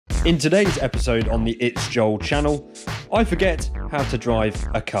In today's episode on the It's Joel channel, I forget how to drive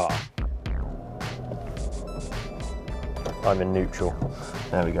a car. I'm in neutral.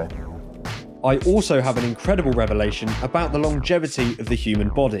 There we go. I also have an incredible revelation about the longevity of the human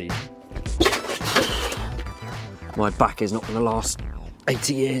body. My back is not going to last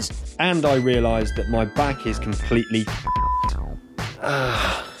 80 years. And I realised that my back is completely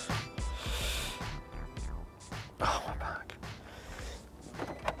Oh, my back.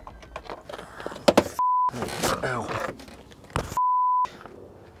 Ow.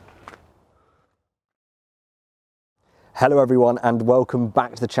 Hello everyone and welcome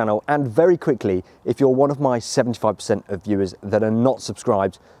back to the channel, and very quickly, if you're one of my 75% of viewers that are not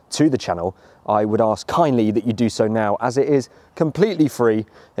subscribed to the channel, I would ask kindly that you do so now, as it is completely free.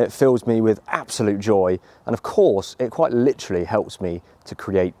 It fills me with absolute joy, and of course it quite literally helps me to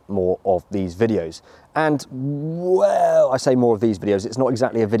create more of these videos. And well, I say more of these videos, it's not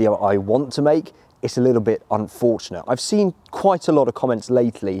exactly a video I want to make. It's a little bit unfortunate. I've seen quite a lot of comments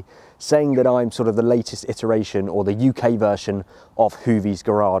lately saying that I'm sort of the latest iteration or the UK version of Hoovie's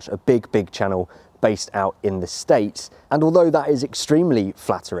Garage, a big channel based out in the States. And although that is extremely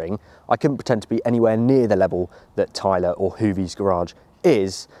flattering, I couldn't pretend to be anywhere near the level that Tyler or Hoovie's Garage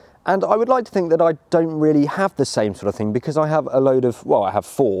is. And I would like to think that I don't really have the same sort of thing, because I have a load of, well, I have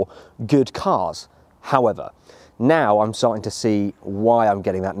 4 good cars. However, now I'm starting to see why I'm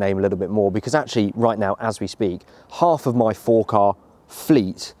getting that name a little bit more, because actually right now as we speak, half of my 4-car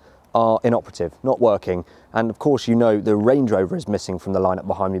fleet are inoperative, not working. And of course, you know, the Range Rover is missing from the lineup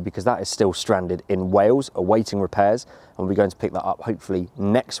behind me, because that is still stranded in Wales awaiting repairs, and we're going to pick that up hopefully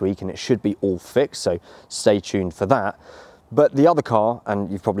next week, and it should be all fixed, so stay tuned for that. But the other car,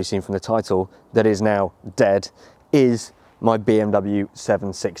 and you've probably seen from the title, that is now dead is my BMW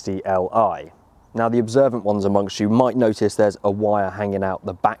 760 Li. Now, the observant ones amongst you might notice there's a wire hanging out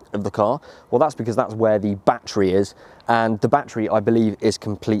the back of the car. Well, that's because that's where the battery is, and the battery, I believe, is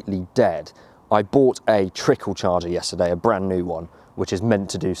completely dead. I bought a trickle charger yesterday, a brand new one, which is meant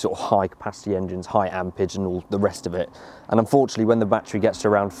to do sort of high capacity engines, high ampage and all the rest of it. And unfortunately, when the battery gets to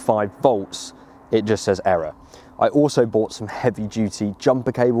around 5 volts, it just says error. I also bought some heavy duty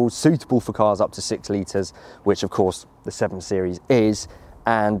jumper cables suitable for cars up to 6 litres, which of course the 7 Series is,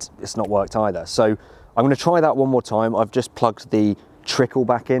 and it's not worked either. So I'm going to try that one more time. I've just plugged the trickle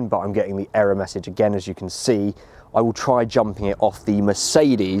back in, but I'm getting the error message again, as you can see. I will try jumping it off the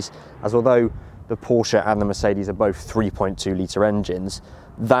Mercedes, as although the Porsche and the Mercedes are both 3.2 litre engines,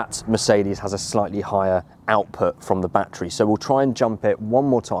 that Mercedes has a slightly higher output from the battery. So we'll try and jump it one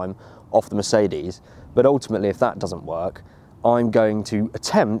more time off the Mercedes, but ultimately if that doesn't work, I'm going to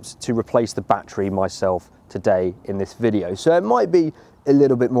attempt to replace the battery myself today in this video. So it might be a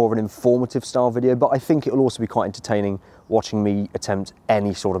little bit more of an informative style video, but I think it will also be quite entertaining watching me attempt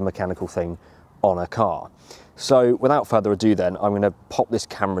any sort of mechanical thing on a car. So without further ado then, I'm going to pop this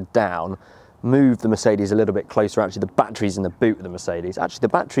camera down, move the Mercedes a little bit closer. Actually, the battery's in the boot of the Mercedes. Actually, the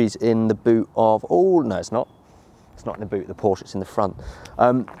battery's in the boot of, oh no, it's not. It's not in the boot of the Porsche, it's in the front.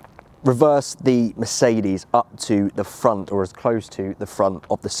 Reverse the Mercedes up to the front, or as close to the front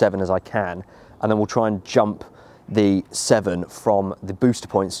of the 7 as I can, and then we'll try and jump the 7 from the booster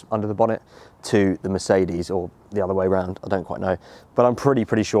points under the bonnet to the Mercedes, or the other way around, I don't quite know. But I'm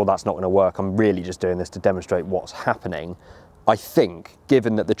pretty sure that's not going to work. I'm really just doing this to demonstrate what's happening. I think,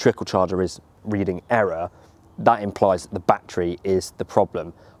 given that the trickle charger is reading error, that implies that the battery is the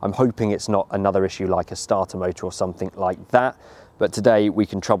problem. I'm hoping it's not another issue like a starter motor or something like that, but today we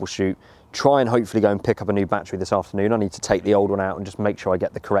can troubleshoot, try and hopefully go and pick up a new battery this afternoon. I need to take the old one out and just make sure I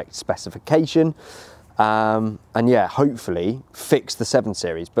get the correct specification. And yeah, hopefully fix the 7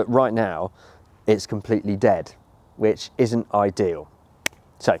 Series, but right now it's completely dead, which isn't ideal.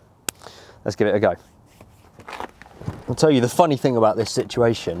 So let's give it a go. I'll tell you, the funny thing about this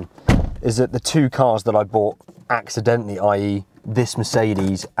situation is that the 2 cars that I bought accidentally, i.e. this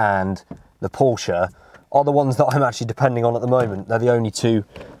Mercedes and the Porsche, are the ones that I'm actually depending on at the moment. They're the only 2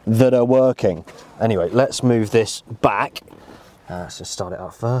 that are working. Anyway, let's move this back. Let's just start it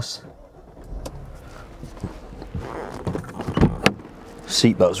up first.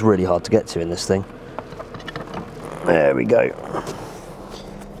 Seatbelt's really hard to get to in this thing. There we go.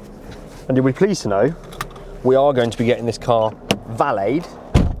 And you'll be pleased to know we are going to be getting this car valeted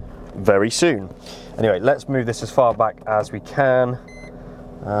very soon. Anyway, let's move this as far back as we can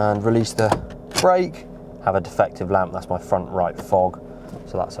and release the brake. Have a defective lamp, that's my front right fog,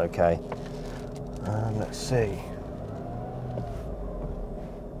 so that's okay. And let's see.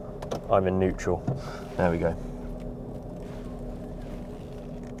 I'm in neutral. There we go.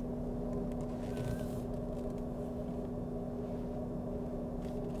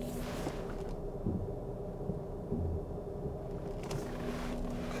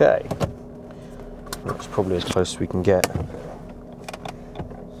 Okay, that's probably as close as we can get.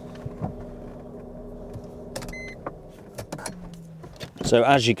 So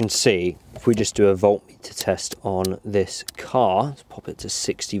as you can see, if we just do a voltmeter test on this car, let's pop it to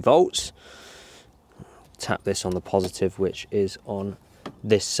 60 volts, tap this on the positive, which is on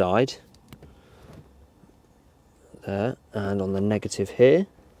this side, there, and on the negative here,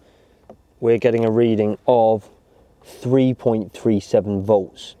 we're getting a reading of 3.37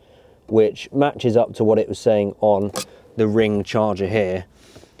 volts, which matches up to what it was saying on the ring charger here,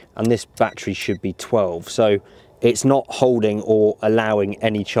 and this battery should be 12, so it's not holding or allowing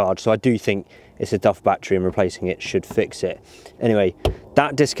any charge. So I do think it's a duff battery, and replacing it should fix it. Anyway,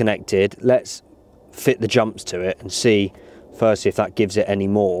 that disconnected. Let's fit the jumps to it and see firstly if that gives it any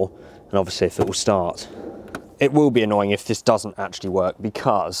more, and obviously if it will start. It will be annoying if this doesn't actually work,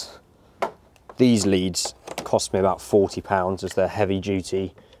 because these leads cost me about £40 as they're heavy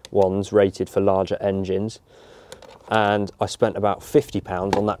duty ones rated for larger engines, and I spent about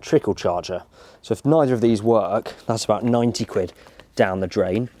 £50 on that trickle charger. So if neither of these work, that's about 90 quid down the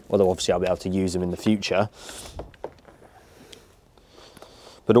drain, although obviously I'll be able to use them in the future.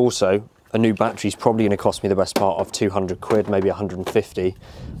 But also, a new battery is probably going to cost me the best part of 200 quid, maybe 150.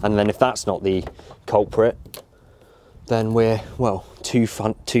 And then if that's not the culprit, then we're, well,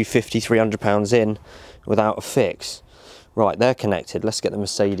 250, 300 pounds in without a fix. Right, they're connected. Let's get the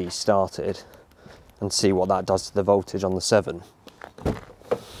Mercedes started and see what that does to the voltage on the 7.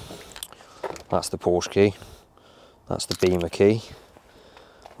 That's the Porsche key. That's the Beamer key.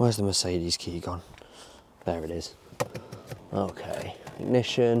 Where's the Mercedes key gone? There it is. Okay,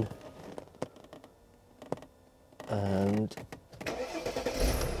 ignition. And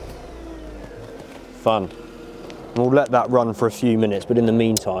fun. We'll let that run for a few minutes, but in the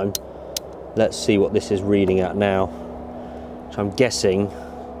meantime, let's see what this is reading at now. So I'm guessing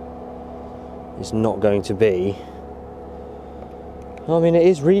it's not going to be, I mean, it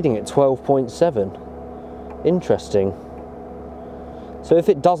is reading at 12.7. Interesting. So if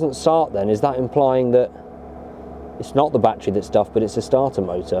it doesn't start, then is that implying that it's not the battery that's duff, but it's a starter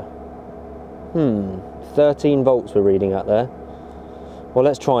motor? 13 volts we're reading at there. Well,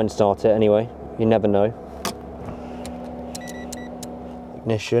 let's try and start it anyway. You never know.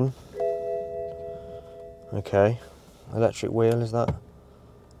 Ignition. Okay. Electric wheel, is that?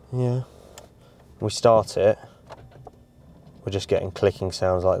 Yeah. We start it. We're just getting clicking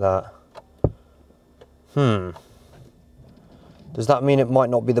sounds like that. Does that mean it might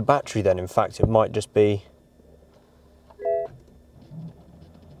not be the battery then? In fact, it might just be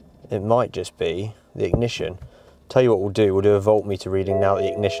the ignition. Tell you what we'll do a voltmeter reading now that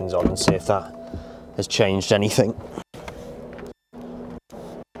the ignition's on and see if that has changed anything.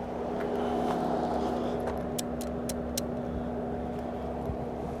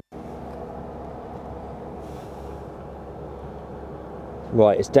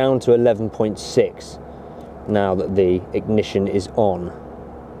 Right, it's down to 11.6 now that the ignition is on.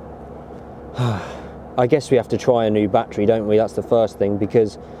 I guess we have to try a new battery, don't we? That's the first thing,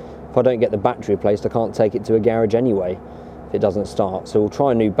 because if I don't get the battery replaced, I can't take it to a garage anyway if it doesn't start. So we'll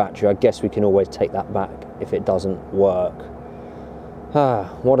try a new battery. I guess we can always take that back if it doesn't work.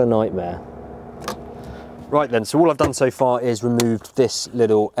 What a nightmare. Right then, so all I've done so far is removed this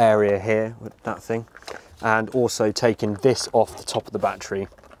little area here with that thing, and also taken this off the top of the battery,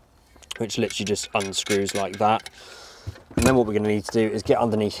 which literally just unscrews like that. And then what we're going to need to do is get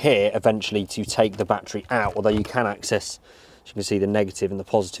underneath here eventually to take the battery out, although you can access, as you can see, the negative and the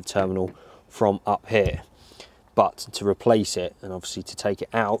positive terminal from up here. But to replace it, and obviously to take it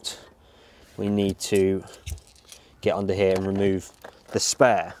out, we need to get under here and remove the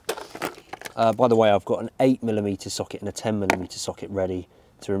spare. By the way, I've got an 8mm socket and a 10mm socket ready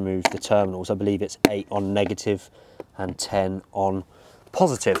to remove the terminals. I believe it's 8 on negative and 10 on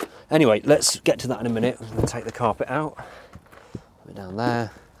positive. Anyway, let's get to that in a minute. I'm going to take the carpet out, put it down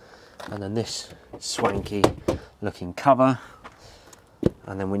there, and then this swanky looking cover,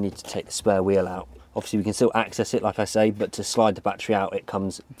 and then we need to take the spare wheel out. Obviously we can still access it, like I say, but to slide the battery out it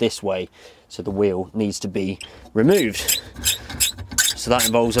comes this way, so the wheel needs to be removed. So that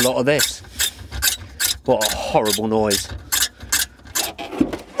involves a lot of this. What a horrible noise.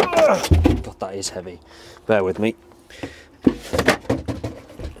 God, that is heavy. Bear with me.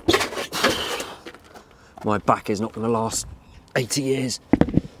 My back is not going to last 80 years.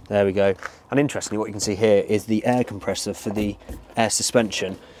 There we go. And interestingly, what you can see here is the air compressor for the air suspension.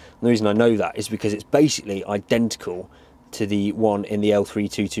 And the reason I know that is because it's basically identical to the one in the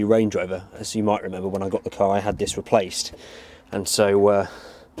L322 Range Rover. As you might remember, when I got the car, I had this replaced. And so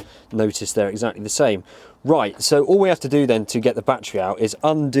notice they're exactly the same. Right, so all we have to do then to get the battery out is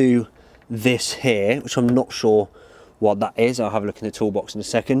undo this here, which I'm not sure what that is. I'll have a look in the toolbox in a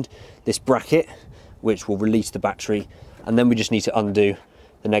second. This bracket, which will release the battery, and then we just need to undo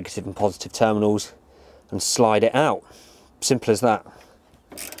the negative and positive terminals and slide it out. Simple as that.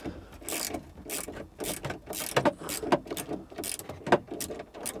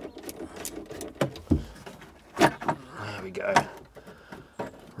 There we go.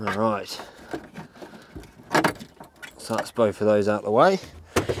 All right. So that's both of those out of the way.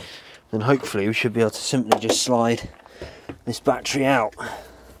 Then hopefully we should be able to simply just slide this battery out.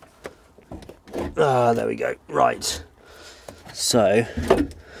 There we go. Right. So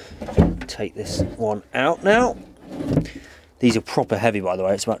take this one out now. These are proper heavy, by the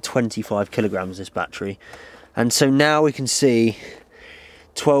way. It's about 25 kilograms, this battery. And so now we can see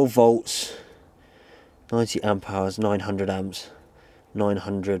 12 volts, 90 amp hours, 900 amps,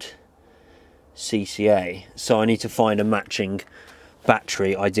 900 CCA. So I need to find a matching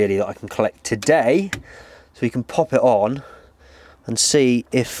battery, ideally, that I can collect today, so we can pop it on and see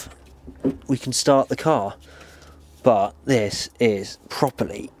if we can start the car. But this is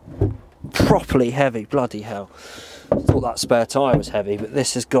properly heavy. Bloody hell. I thought that spare tyre was heavy, but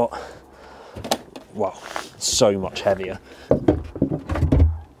this has got, well, so much heavier.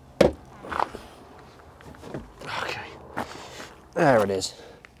 Okay, there it is.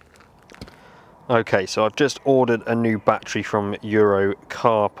 Okay, so I've just ordered a new battery from Euro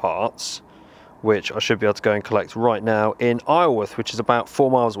Car Parts, which I should be able to go and collect right now in Isleworth, which is about 4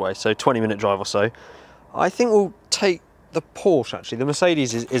 miles away, so 20-minute drive or so. I think we'll take the Porsche, actually. The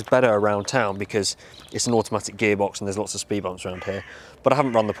Mercedes is better around town because it's an automatic gearbox and there's lots of speed bumps around here. But I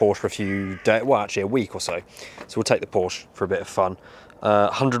haven't run the Porsche for a few days, well, actually a week or so. So we'll take the Porsche for a bit of fun.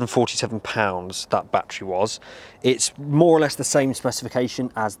 £147 that battery was. It's more or less the same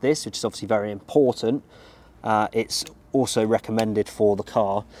specification as this, which is obviously very important. It's also recommended for the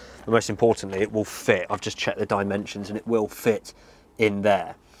car, but most importantly it will fit. I've just checked the dimensions and it will fit in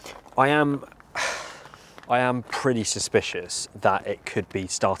there. I am pretty suspicious that it could be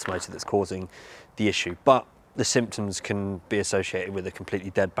starter motor that's causing the issue, but the symptoms can be associated with a completely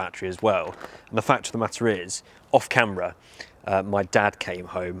dead battery as well. And the fact of the matter is, off camera, my dad came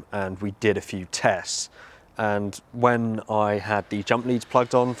home and we did a few tests, and when I had the jump leads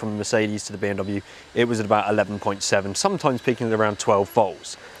plugged on from the Mercedes to the BMW, it was at about 11.7, sometimes peaking at around 12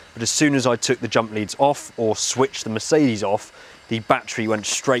 volts. But as soon as I took the jump leads off or switched the Mercedes off, the battery went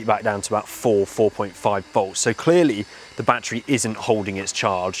straight back down to about 4.5 volts. So clearly the battery isn't holding its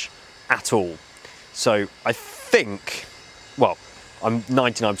charge at all. So I think, well, I'm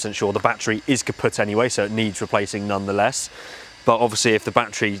 99% sure the battery is kaput anyway, so it needs replacing nonetheless. But obviously if the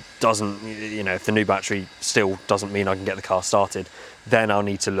battery doesn't, you know, if the new battery still doesn't mean I can get the car started, then I'll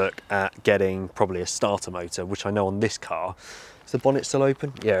need to look at getting probably a starter motor, which I know on this car, is the bonnet still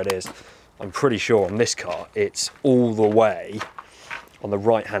open? Yeah, it is. I'm pretty sure on this car, it's all the way on the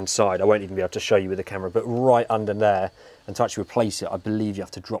right-hand side. I won't even be able to show you with the camera, but right under there. And to actually replace it, I believe you have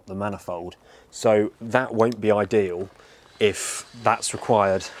to drop the manifold. So that won't be ideal if that's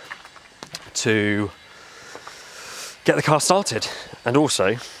required to get the car started. And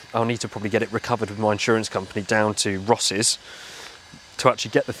also, I'll need to probably get it recovered with my insurance company down to Ross's to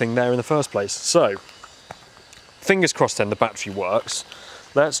actually get the thing there in the first place. So, fingers crossed then the battery works.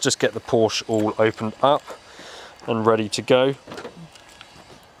 Let's just get the Porsche all opened up and ready to go.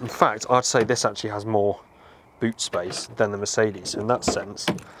 In fact, I'd say this actually has more boot space than the Mercedes. So in that sense,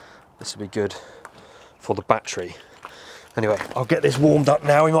 this will be good for the battery. Anyway, I'll get this warmed up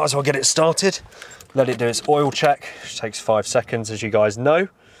now. We might as well get it started. Let it do its oil check, which takes 5 seconds, as you guys know.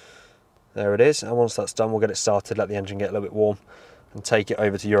 There it is. And once that's done, we'll get it started, let the engine get a little bit warm, and take it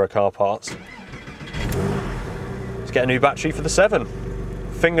over to Euro Car Parts. Let's get a new battery for the 7.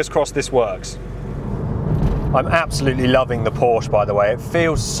 Fingers crossed this works. I'm absolutely loving the Porsche, by the way. It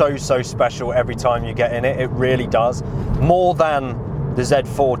feels so special every time you get in it. It really does. More than the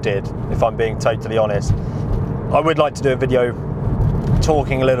Z4 did, if I'm being totally honest. I would like to do a video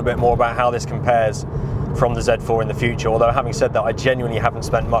talking a little bit more about how this compares from the Z4 in the future, although having said that, I genuinely haven't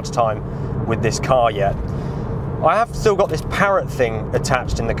spent much time with this car yet. I have still got this parrot thing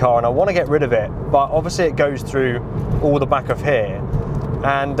attached in the car and I want to get rid of it, but obviously it goes through all the back of here.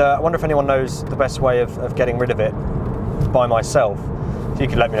 And I wonder if anyone knows the best way of getting rid of it by myself. If you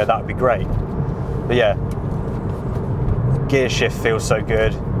could let me know, that would be great. But yeah, the gear shift feels so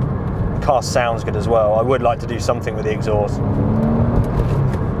good. The car sounds good as well. I would like to do something with the exhaust.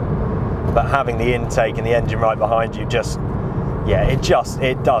 But having the intake and the engine right behind you just, yeah, it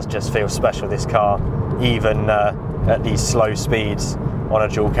does just feel special, this car, even at these slow speeds on a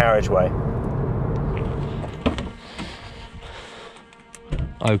dual carriageway.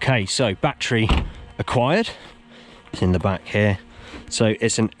 Okay, so battery acquired. It's in the back here. So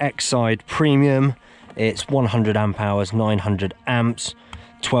it's an X-Side Premium. It's 100 amp hours, 900 amps,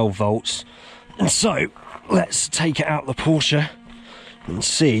 12 volts. And so let's take it out of the Porsche and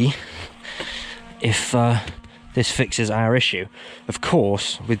see if this fixes our issue. Of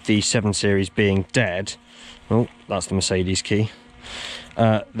course, with the 7 Series being dead, oh, that's the Mercedes key,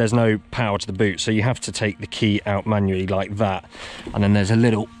 there's no power to the boot, so you have to take the key out manually like that. And then there's a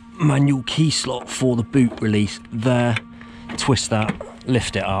little manual key slot for the boot release there. Twist that,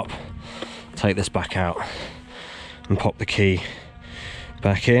 lift it up, take this back out and pop the key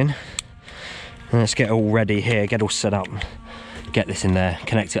back in. And let's get all ready here, get all set up, get this in there,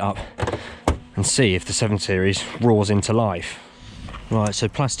 connect it up and see if the 7 Series roars into life. Right, so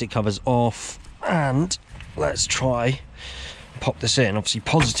plastic cover's off and let's try pop this in. Obviously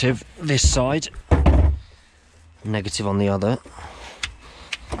positive this side, negative on the other.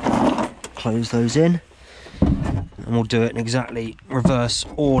 Close those in and we'll do it in exactly reverse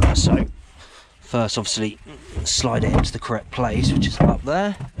order. So first obviously slide it into the correct place, which is up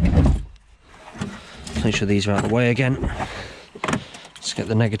there. Make sure these are out of the way again. Let's get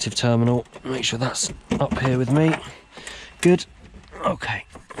the negative terminal, make sure that's up here with me. Good, okay.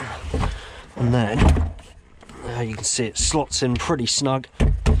 And then you can see it slots in pretty snug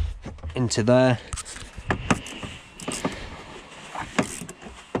into there.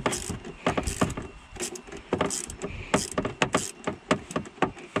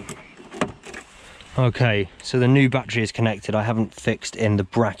 Okay, so the new battery is connected. I haven't fixed in the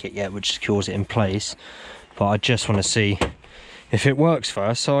bracket yet, which secures it in place, but I just want to see if it works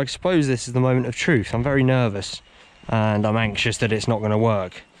first. So I suppose this is the moment of truth. I'm very nervous and I'm anxious that it's not going to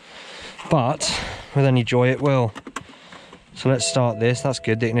work, but with any joy it will. So let's start this. That's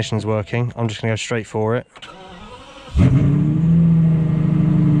good, the ignition's working. I'm just going to go straight for it.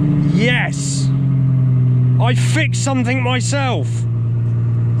 Yes! I fixed something myself!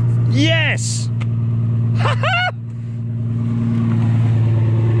 Yes!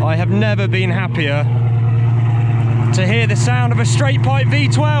 I have never been happier to hear the sound of a straight pipe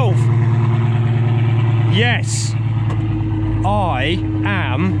V12. Yes, I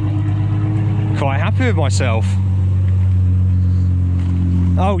am quite happy with myself.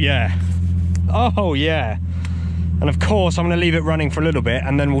 Oh yeah, oh yeah. And of course I'm going to leave it running for a little bit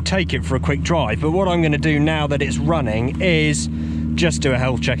and then we'll take it for a quick drive. But what I'm going to do now that it's running is just do a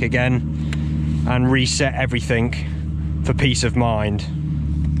health check again and reset everything for peace of mind.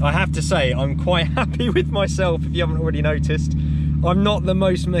 I have to say, I'm quite happy with myself, if you haven't already noticed. I'm not the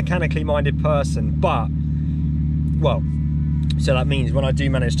most mechanically minded person, but, well, so that means when I do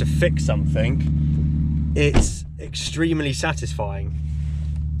manage to fix something, it's extremely satisfying.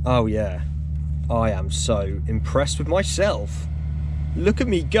 Oh yeah, I am so impressed with myself. Look at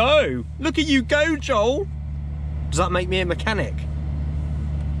me go! Look at you go, Joel! Does that make me a mechanic?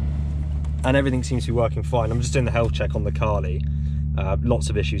 And everything seems to be working fine. I'm just doing the health check on the Carly.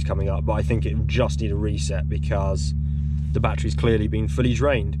 Lots of issues coming up, but I think it just need a reset because the battery's clearly been fully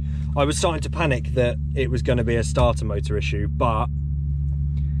drained. I was starting to panic that it was going to be a starter motor issue, but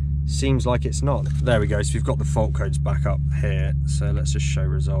seems like it's not. There we go, so we've got the fault codes back up here. So let's just show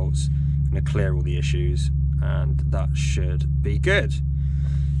results. I'm going to clear all the issues and that should be good.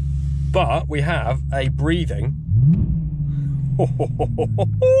 But we have a breathing.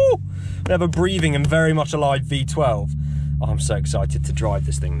 We have a breathing and very much alive V12. Oh, I'm so excited to drive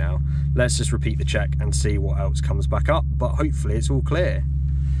this thing now. Let's just repeat the check and see what else comes back up, but hopefully it's all clear.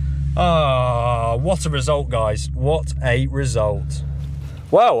 Ah, what a result, guys. What a result.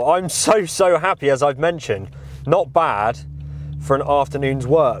 Well, I'm so happy, as I've mentioned. Not bad for an afternoon's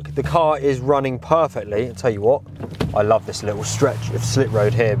work. The car is running perfectly. I'll tell you what, I love this little stretch of slip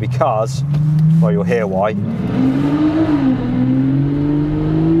road here because, well, you'll hear why.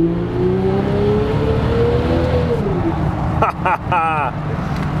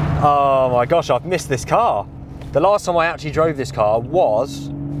 Oh my gosh, I've missed this car. The last time I actually drove this car was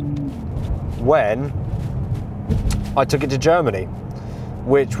when I took it to Germany,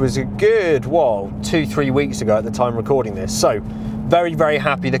 which was a good, well, 2-3 weeks ago at the time recording this. So very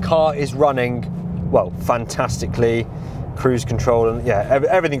happy. The car is running, well, fantastically. Cruise control and yeah,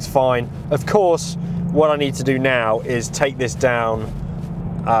 everything's fine. Of course, what I need to do now is take this down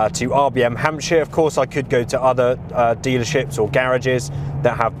to RBM Hampshire. Of course, I could go to other dealerships or garages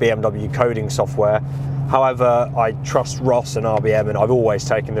that have BMW coding software. However, I trust Ross and RBM and I've always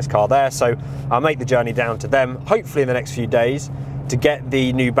taken this car there. So I'll make the journey down to them, hopefully in the next few days, to get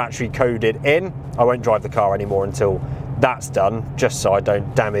the new battery coded in. I won't drive the car anymore until that's done, just so I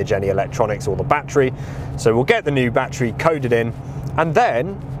don't damage any electronics or the battery. So we'll get the new battery coded in and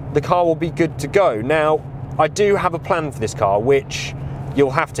then the car will be good to go. Now, I do have a plan for this car, which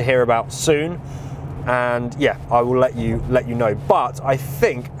you'll have to hear about soon, and yeah, I will let you know. But I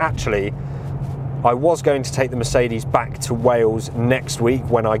think actually I was going to take the Mercedes back to Wales next week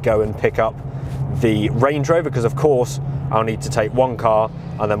when I go and pick up the Range Rover, because of course I'll need to take one car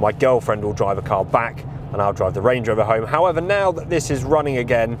and then my girlfriend will drive a car back and I'll drive the Range Rover home. However, now that this is running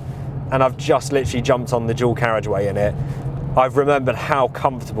again and I've just literally jumped on the dual carriageway in it, I've remembered how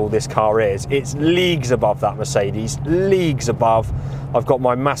comfortable this car is. It's leagues above that Mercedes, leagues above. I've got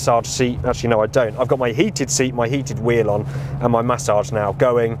my massage seat, actually no I don't, I've got my heated seat, my heated wheel on, and my massage now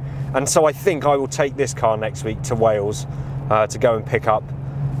going. And so I think I will take this car next week to Wales to go and pick up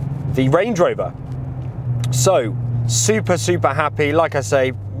the Range Rover. So, super happy. Like I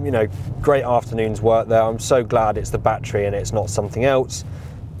say, you know, great afternoon's work there. I'm so glad it's the battery and it's not something else.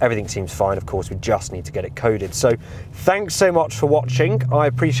 Everything seems fine, of course, we just need to get it coded. So thanks so much for watching. I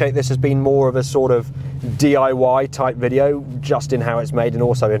appreciate this has been more of a sort of DIY type video, just in how it's made and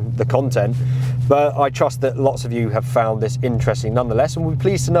also in the content. But I trust that lots of you have found this interesting nonetheless, and we're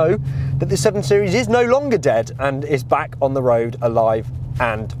pleased to know that the 7 Series is no longer dead and is back on the road, alive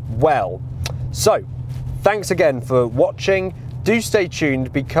and well. So thanks again for watching. Do stay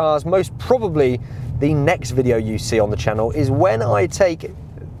tuned, because most probably the next video you see on the channel is when I take,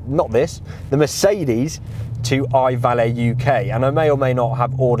 not this, the Mercedes to iValet UK, and I may or may not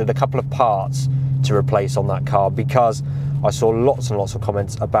have ordered a couple of parts to replace on that car, because I saw lots and lots of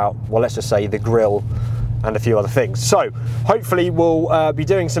comments about, well, let's just say the grille and a few other things. So hopefully we'll be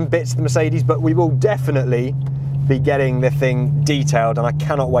doing some bits to the Mercedes, but we will definitely be getting the thing detailed, and I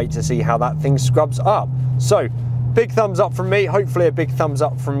cannot wait to see how that thing scrubs up. So big thumbs up from me, hopefully a big thumbs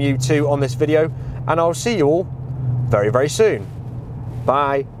up from you too on this video, and I'll see you all very soon.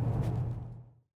 Bye.